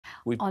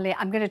Ollie,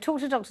 I'm going to talk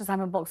to Dr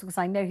Simon Boxall because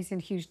I know he's in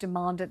huge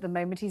demand at the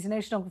moment. He's an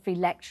oceanography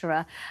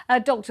lecturer.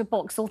 Dr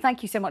Boxall,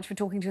 thank you so much for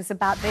talking to us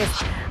about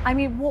this. I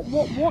mean,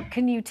 what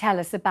can you tell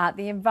us about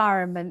the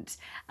environment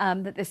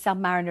that this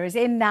submariner is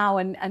in now,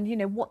 and you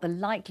know, what the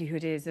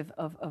likelihood is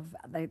of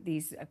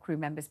these crew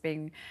members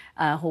being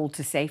hauled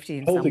to safety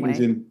in some way?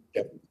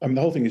 The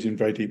whole thing is in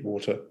very deep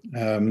water.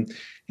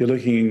 You're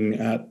looking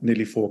at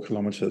nearly 4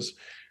 kilometres,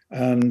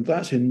 and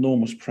that's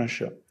enormous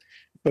pressure.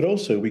 But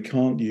also, we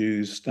can't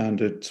use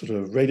standard sort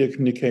of radio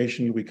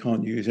communication. We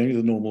can't use any of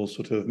the normal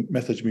sort of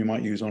methods we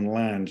might use on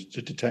land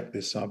to detect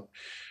this sub.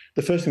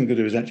 The first thing we're going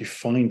to do is actually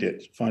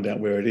find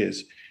out where it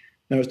is.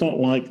 Now, it's not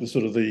like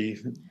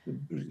the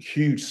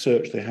huge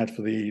search they had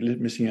for the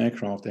missing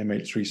aircraft, the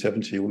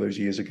MH370, all those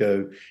years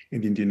ago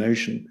in the Indian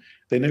Ocean.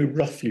 They know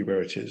roughly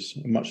where it is,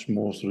 much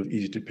more sort of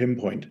easy to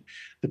pinpoint.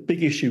 The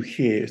big issue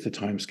here is the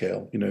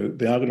timescale. You know,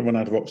 they are going to run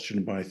out of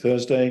oxygen by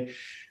Thursday.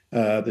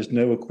 There's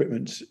no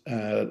equipment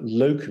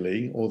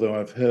locally, although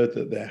I've heard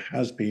that there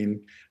has been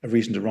a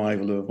recent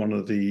arrival of one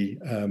of the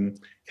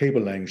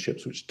cable laying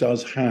ships, which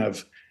does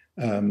have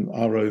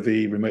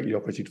ROV, remotely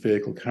operated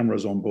vehicle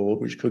cameras on board,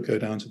 which could go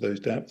down to those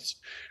depths.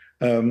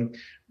 But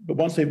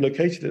once they've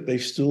located it, they've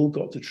still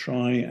got to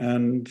try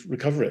and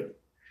recover it.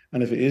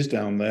 And if it is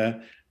down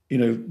there, you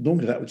know,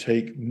 normally that would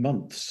take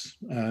months.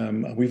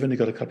 We've only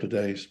got a couple of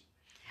days.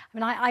 I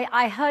mean,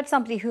 I heard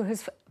somebody who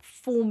has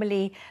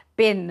formerly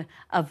been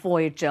a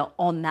voyager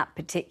on that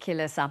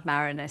particular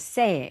submariner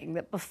saying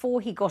that before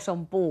he got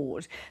on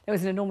board, there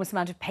was an enormous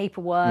amount of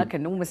paperwork,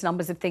 enormous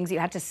numbers of things you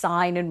had to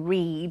sign and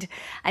read.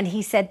 And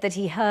he said that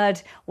he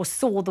heard or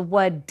saw the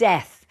word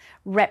death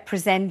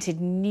represented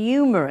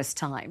numerous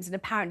times. And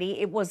apparently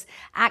it was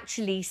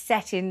actually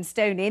set in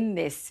stone in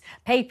this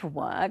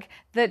paperwork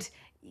that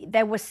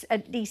there was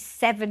at least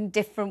 7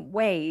 different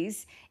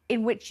ways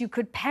in which you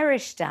could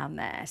perish down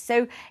there.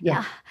 So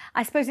yeah,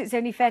 I suppose it's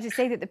only fair to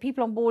say that the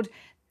people on board,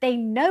 they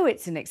know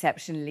it's an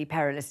exceptionally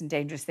perilous and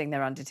dangerous thing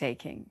they're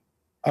undertaking.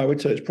 I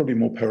would say it's probably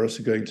more perilous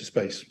than going to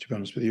space, to be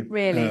honest with you.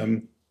 Really?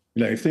 You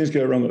know, if things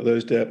go wrong at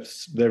those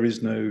depths, there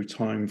is no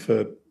time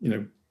for, you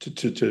know,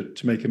 to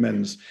make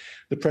amends.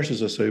 The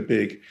pressures are so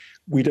big.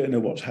 We don't know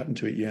what's happened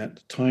to it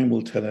yet. Time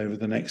will tell over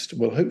the next,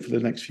 well, hopefully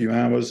the next few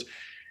hours.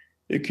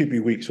 It could be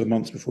weeks or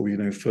months before we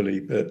know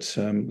fully, but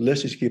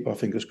let's just keep our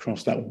fingers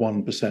crossed that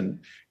 1%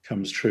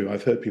 comes true.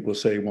 I've heard people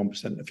say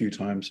 1% a few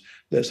times.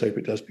 Let's hope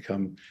it does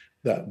become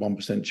that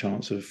 1%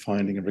 chance of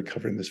finding and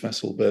recovering this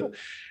vessel. But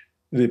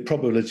the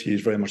probability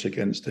is very much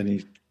against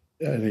any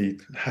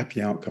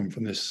happy outcome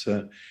from this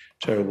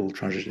terrible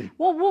tragedy.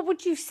 What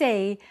would you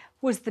say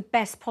was the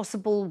best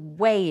possible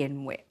way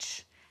in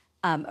which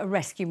a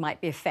rescue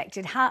might be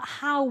effected?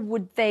 How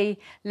would they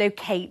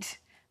locate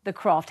the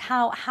craft?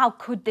 How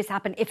could this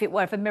happen if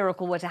a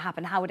miracle were to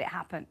happen? How would it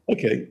happen?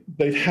 Okay,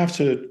 they'd have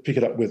to pick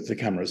it up with the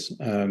cameras.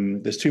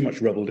 There's too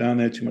much rubble down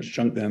there, too much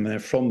junk down there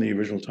from the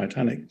original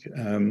Titanic.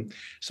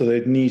 So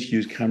they'd need to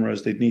use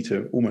cameras. They'd need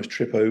to almost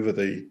trip over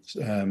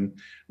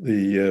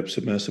the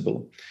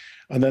submersible.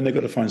 And then they've got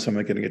to find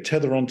somewhere getting a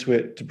tether onto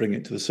it to bring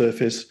it to the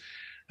surface.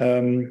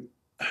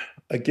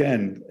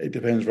 Again, it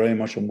depends very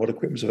much on what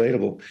equipment's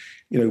available.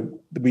 You know,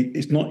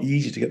 it's not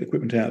easy to get the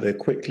equipment out there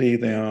quickly.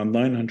 They are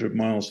 900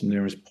 miles from the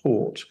nearest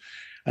port.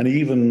 And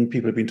even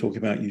people have been talking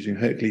about using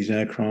Hercules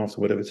aircraft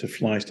or whatever to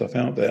fly stuff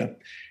out there.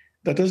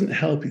 That doesn't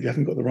help if you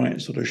haven't got the right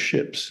sort of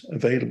ships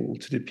available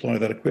to deploy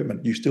that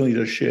equipment. You still need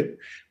a ship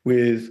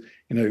with,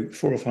 you know,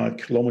 4 or 5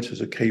 kilometers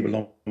of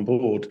cable on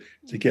board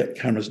to get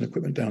cameras and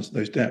equipment down to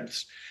those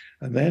depths.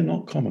 And they're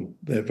not common.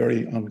 They're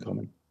very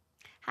uncommon.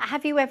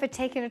 Have you ever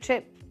taken a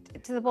trip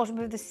to the bottom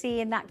of the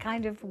sea in that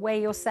kind of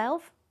way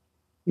yourself?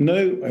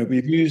 No,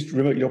 we've used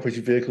remotely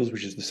operated vehicles,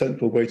 which is the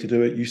sensible way to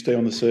do it. You stay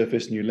on the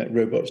surface and you let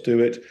robots do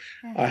it.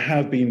 Yeah. I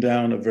have been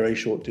down a very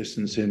short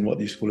distance in what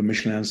they used to call a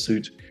Michelin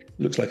suit.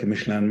 Looks like a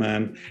Michelin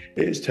man.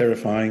 It's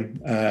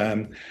terrifying.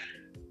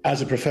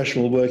 As a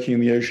professional working in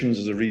the oceans,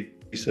 as a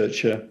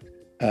researcher,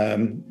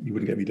 you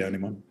wouldn't get me down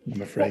in one,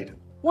 I'm afraid.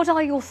 What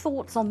are your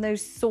thoughts on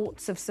those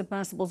sorts of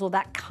submersibles or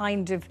that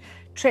kind of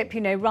trip,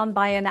 you know, run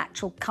by an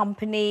actual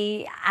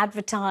company,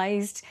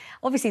 advertised?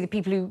 Obviously, the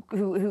people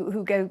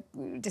who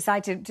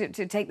decide to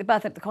take the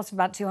berth at the cost of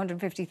about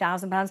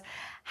 £250,000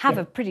 have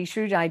a pretty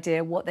shrewd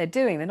idea what they're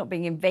doing. They're not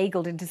being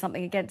inveigled into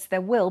something against their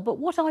will. But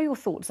what are your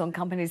thoughts on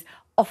companies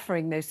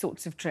offering those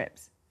sorts of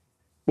trips?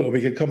 Well,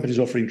 we get companies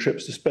offering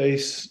trips to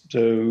space,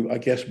 so I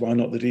guess why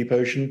not the deep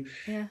ocean?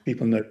 Yeah.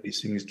 People know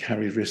these things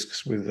carry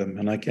risks with them,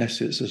 and I guess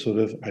it's a sort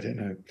of, I don't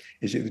know,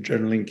 is it the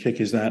adrenaline kick?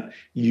 Is that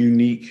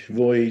unique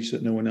voyage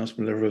that no one else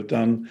will ever have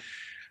done?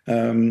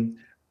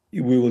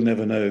 We will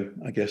never know,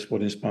 I guess,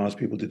 what inspires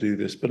people to do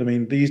this. But I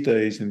mean, these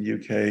days in the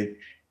UK,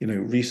 you know,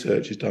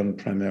 research is done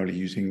primarily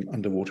using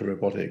underwater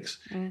robotics.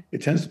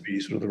 It tends to be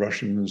sort of the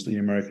Russians, the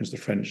Americans, the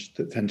French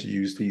that tend to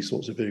use these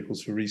sorts of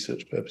vehicles for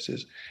research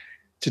purposes.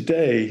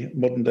 Today,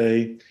 modern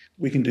day,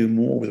 we can do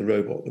more with a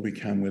robot than we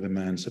can with a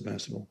manned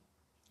submersible.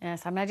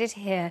 Yes, I mean, I did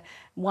hear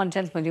one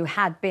gentleman who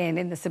had been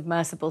in the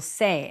submersible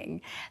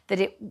saying that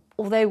it,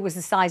 although it was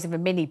the size of a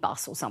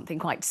minibus or something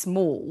quite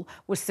small,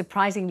 was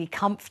surprisingly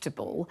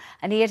comfortable,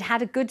 and he had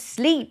had a good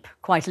sleep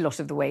quite a lot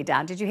of the way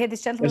down. Did you hear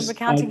this gentleman Yes,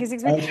 recounting his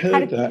experience? I've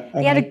heard that. He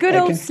And had a good I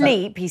old guess that,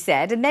 sleep, he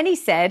said, and then he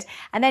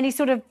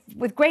sort of,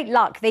 with great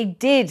luck, they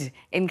did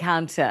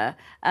encounter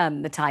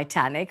the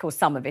Titanic, or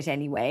some of it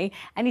anyway,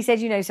 and he said,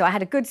 you know, so I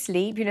had a good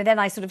sleep, you know, then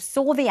I sort of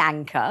saw the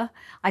anchor,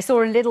 I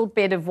saw a little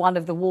bit of one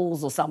of the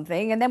walls or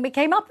something, and then we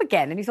came up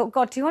again. And he thought,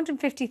 God,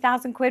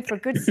 250,000 quid for a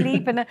good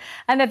sleep and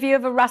a view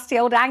of a rusty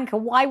old anchor.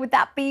 Why would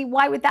that be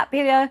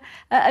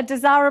a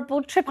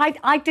desirable trip?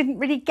 I didn't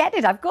really get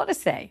it, I've got to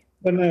say.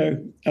 well,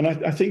 no, and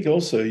I think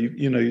also,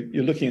 you know,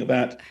 you're looking at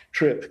that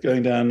trip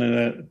going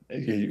down,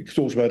 you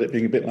talked about it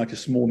being a bit like a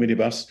small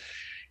minibus.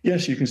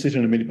 Yes, you can sit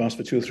in a minibus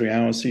for 2 or 3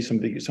 hours, see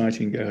something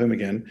exciting, and go home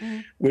again.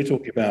 Mm. We're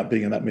talking about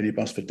being in that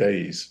minibus for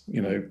days.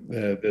 You know,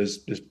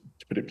 there's, to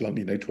put it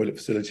bluntly, no toilet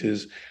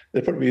facilities.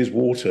 There probably is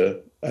water,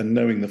 and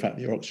knowing the fact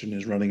that your oxygen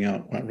is running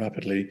out quite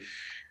rapidly,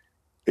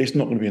 it's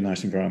not going to be a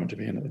nice environment to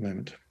be in at the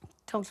moment.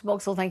 Dr.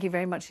 Boxall, thank you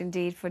very much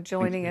indeed for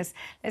joining us.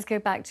 Let's go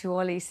back to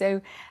Ollie.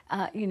 So,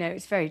 you know,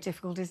 it's very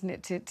difficult, isn't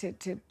it,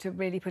 to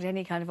really put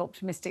any kind of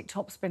optimistic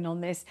topspin on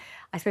this,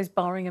 I suppose,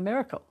 barring a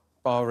miracle.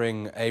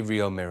 Barring a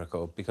real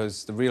miracle,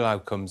 because the real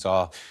outcomes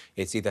are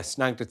it's either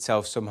snagged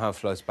itself, somehow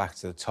floats back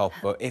to the top,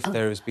 but if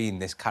there has been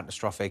this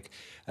catastrophic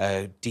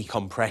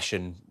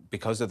decompression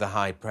because of the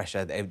high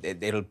pressure,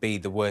 it'll be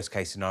the worst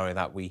case scenario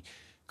that we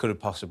could have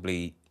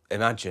possibly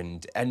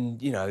imagined.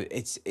 And, you know,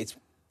 it's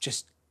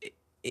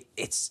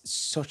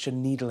such a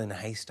needle in a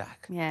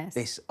haystack, Yes.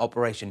 this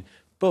operation.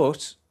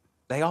 But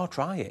they are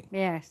trying.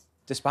 Yes.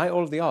 Despite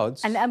all of the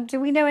odds. And do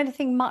we know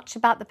anything much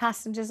about the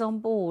passengers on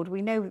board?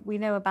 We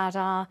know about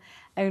our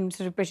own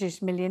sort of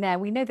British millionaire.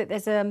 We know that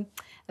there's a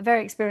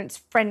very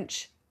experienced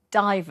French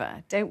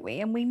diver, don't we?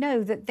 And we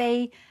know that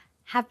they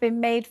have been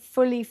made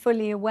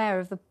fully aware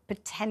of the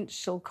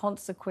potential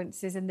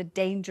consequences and the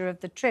danger of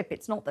the trip.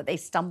 It's not that they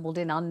stumbled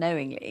in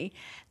unknowingly.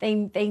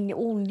 They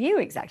all knew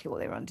exactly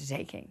what they were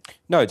undertaking.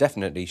 No,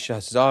 definitely.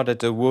 Shahzada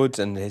Dawood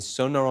and his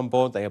son are on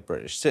board. They are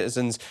British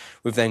citizens.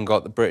 We've then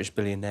got the British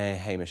billionaire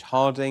Hamish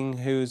Harding,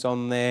 who's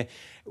on there.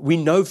 We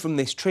know from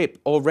this trip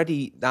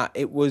already that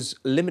it was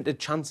limited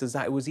chances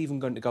that it was even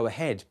going to go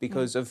ahead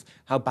because of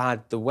how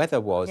bad the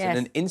weather was. Yes.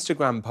 In an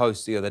Instagram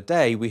post the other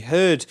day, we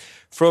heard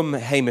from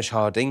Hamish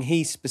Harding.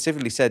 He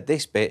specifically said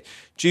this bit: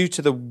 due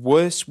to the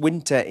worst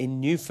winter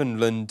in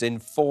Newfoundland in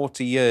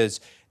 40 years,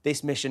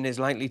 this mission is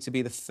likely to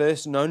be the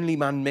first and only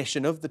manned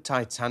mission of the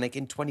Titanic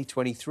in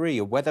 2023.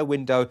 A weather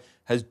window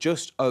has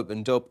just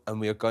opened up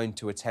and we are going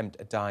to attempt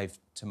a dive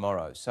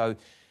tomorrow. So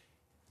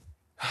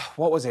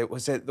what was it?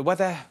 Was it the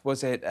weather?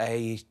 Was it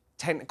a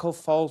technical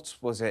fault?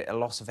 Was it a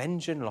loss of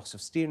engine, loss of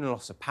steering,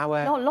 loss of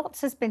power?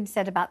 Lots has been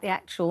said about the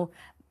actual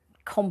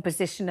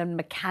composition and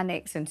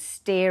mechanics and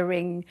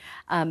steering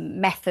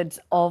methods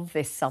of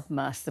this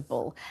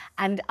submersible.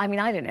 And I mean,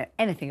 I don't know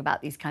anything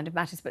about these kind of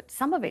matters, but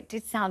some of it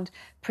did sound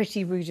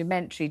pretty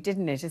rudimentary,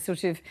 didn't it? A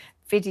sort of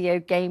video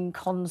game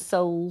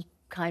console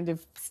kind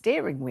of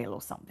steering wheel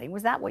or something.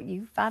 Was that what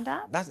you found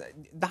out?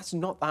 That's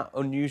not that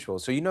unusual.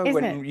 So, you know, Isn't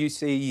when it? you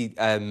see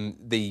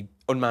the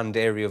unmanned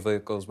aerial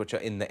vehicles which are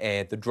in the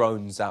air, the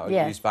drones that are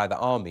Yes. used by the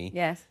army,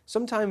 Yes.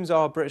 sometimes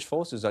our British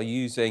forces are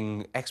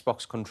using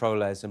Xbox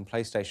controllers and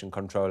PlayStation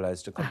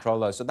controllers to control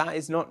those. So that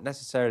is not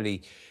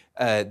necessarily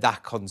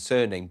that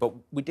concerning. But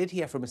we did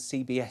hear from a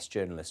CBS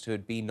journalist who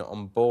had been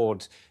on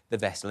board the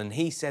vessel, and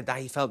he said that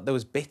he felt there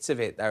was bits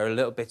of it that are a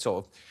little bit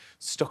sort of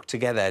stuck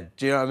together.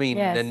 Do you know what I mean?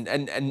 Yes.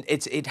 And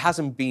it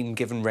hasn't been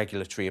given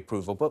regulatory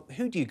approval. But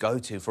who do you go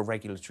to for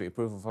regulatory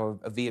approval for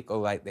a vehicle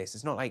like this?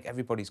 It's not like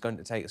everybody's going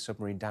to take a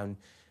submarine down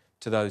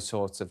to those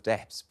sorts of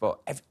depths, but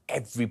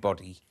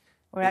everybody.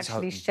 We're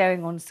actually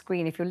showing on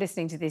screen. If you're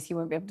listening to this, you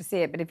won't be able to see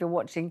it, but if you're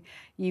watching,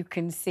 you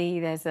can see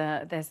there's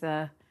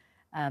a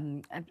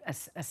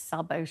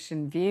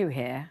sub-ocean view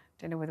here.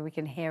 Don't know whether we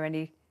can hear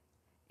any.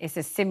 It's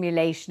a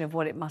simulation of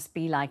what it must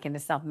be like in a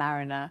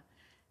submariner,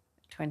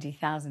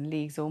 20,000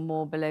 leagues or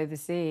more below the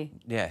sea.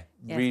 Yeah,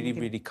 Yes,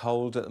 really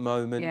cold at the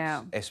moment.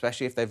 Yeah.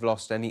 Especially if they've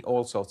lost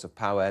all sorts of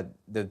power.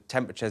 The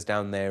temperatures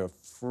down there are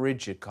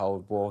frigid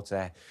cold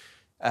water.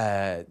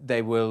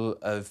 They will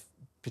have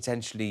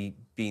potentially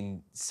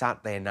been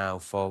sat there now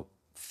for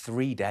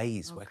 3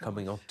 days we're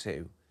coming up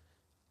to.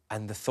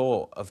 And the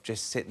thought of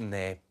just sitting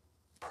there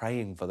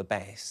praying for the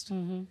best.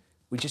 The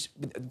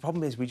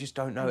problem is we just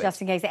don't know. Just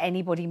in case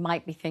anybody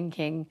might be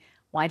thinking,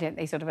 why don't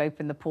they sort of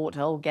open the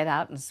porthole, get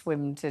out and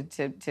swim to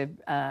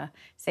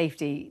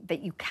safety,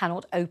 that you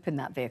cannot open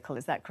that vehicle,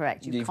 is that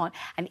correct? You can't.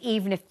 And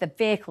even if the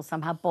vehicle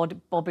somehow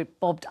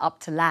bobbed up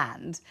to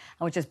land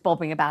and was just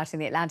bobbing about in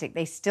the Atlantic,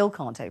 they still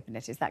can't open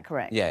it, is that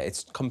correct? Yeah,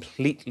 it's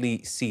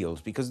completely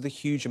sealed because of the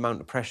huge amount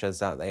of pressures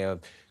that they are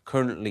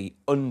currently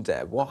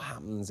under. What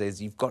happens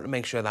is you've got to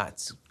make sure that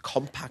it's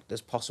compact as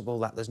possible,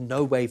 that there's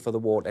no way for the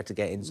water to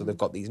get in. So they've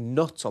got these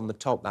nuts on the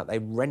top that they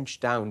wrench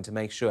down to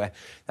make sure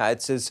that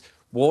it's as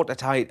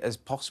watertight as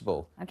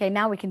possible. OK,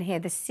 now we can hear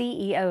the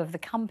CEO of the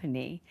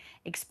company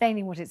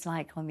explaining what it's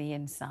like on the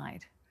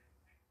inside.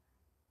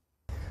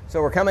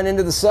 So we're coming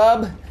into the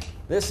sub.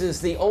 This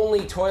is the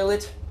only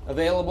toilet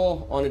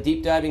available on a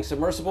deep diving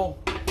submersible.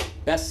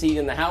 Best seat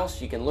in the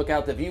house. You can look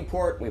out the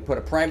viewport. We put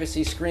a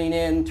privacy screen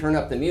in, turn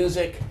up the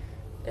music,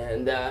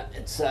 and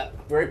it's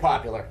very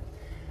popular.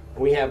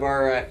 We have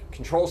our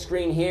control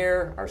screen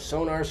here, our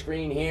sonar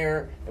screen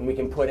here, and we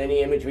can put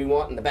any image we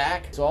want in the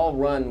back. It's all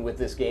run with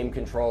this game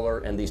controller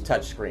and these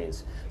touch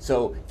screens.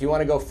 So if you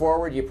want to go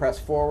forward, you press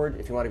forward.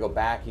 If you want to go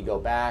back, you go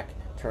back.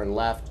 Turn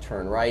left,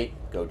 turn right,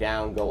 go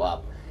down, go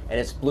up. And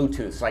it's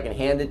Bluetooth, so I can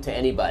hand it to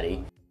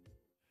anybody.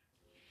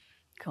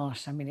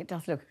 Gosh, I mean, it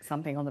does look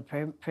something on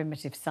the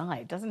primitive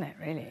side, doesn't it,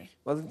 really?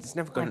 Well, it's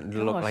never going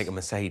to look like a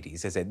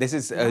Mercedes, is it? This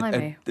is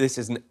this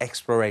is an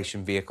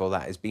exploration vehicle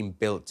that has been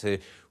built to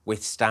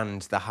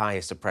withstand the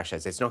highest of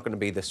pressures. It's not going to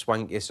be the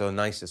swankiest or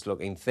nicest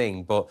looking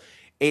thing, but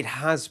it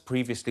has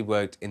previously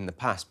worked in the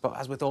past. But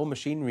as with all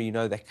machinery, you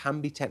know, there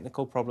can be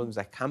technical problems,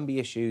 there can be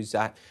issues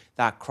that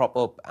crop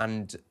up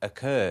and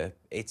occur.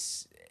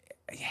 It's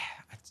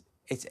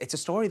a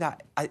story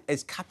that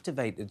has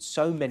captivated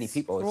so many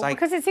people. It's like,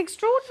 because it's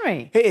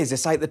extraordinary. It is.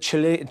 It's like the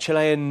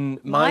Chilean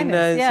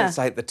miners. Yeah. It's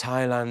like the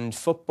Thailand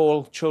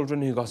football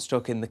children who got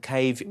stuck in the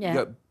cave. Yeah.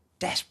 You're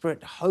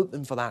desperate,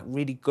 hoping for that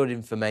really good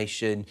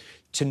information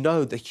to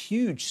know the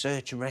huge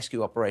search and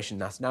rescue operation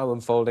that's now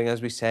unfolding,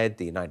 as we said,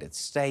 the United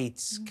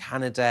States,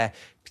 Canada,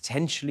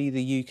 potentially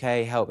the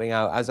UK helping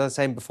out. As I was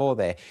saying before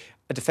there,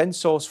 a defence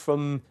source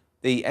from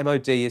the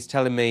MOD is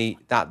telling me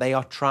that they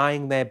are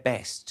trying their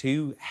best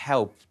to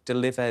help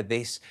deliver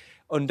this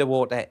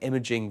underwater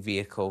imaging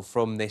vehicle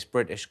from this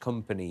British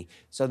company,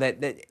 so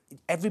that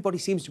everybody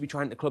seems to be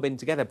trying to club in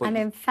together. But and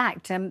in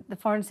fact, the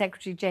Foreign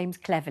Secretary James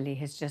Cleverly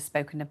has just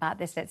spoken about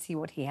this. Let's see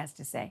what he has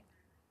to say.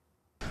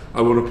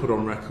 I want to put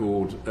on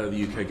record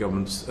the UK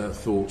government's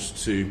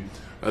thoughts to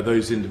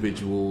those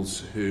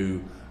individuals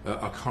who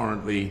are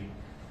currently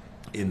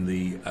in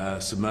the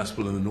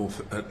submersible in the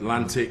North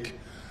Atlantic.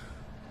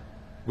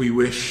 We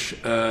wish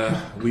them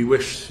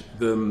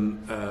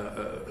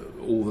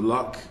all the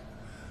luck,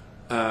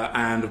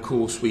 and of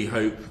course we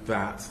hope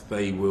that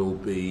they will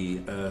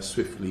be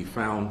swiftly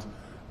found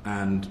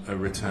and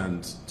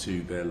returned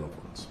to their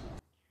loved ones.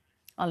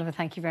 Oliver,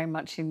 thank you very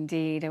much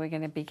indeed. And we're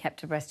going to be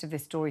kept abreast of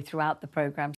this story throughout the programme.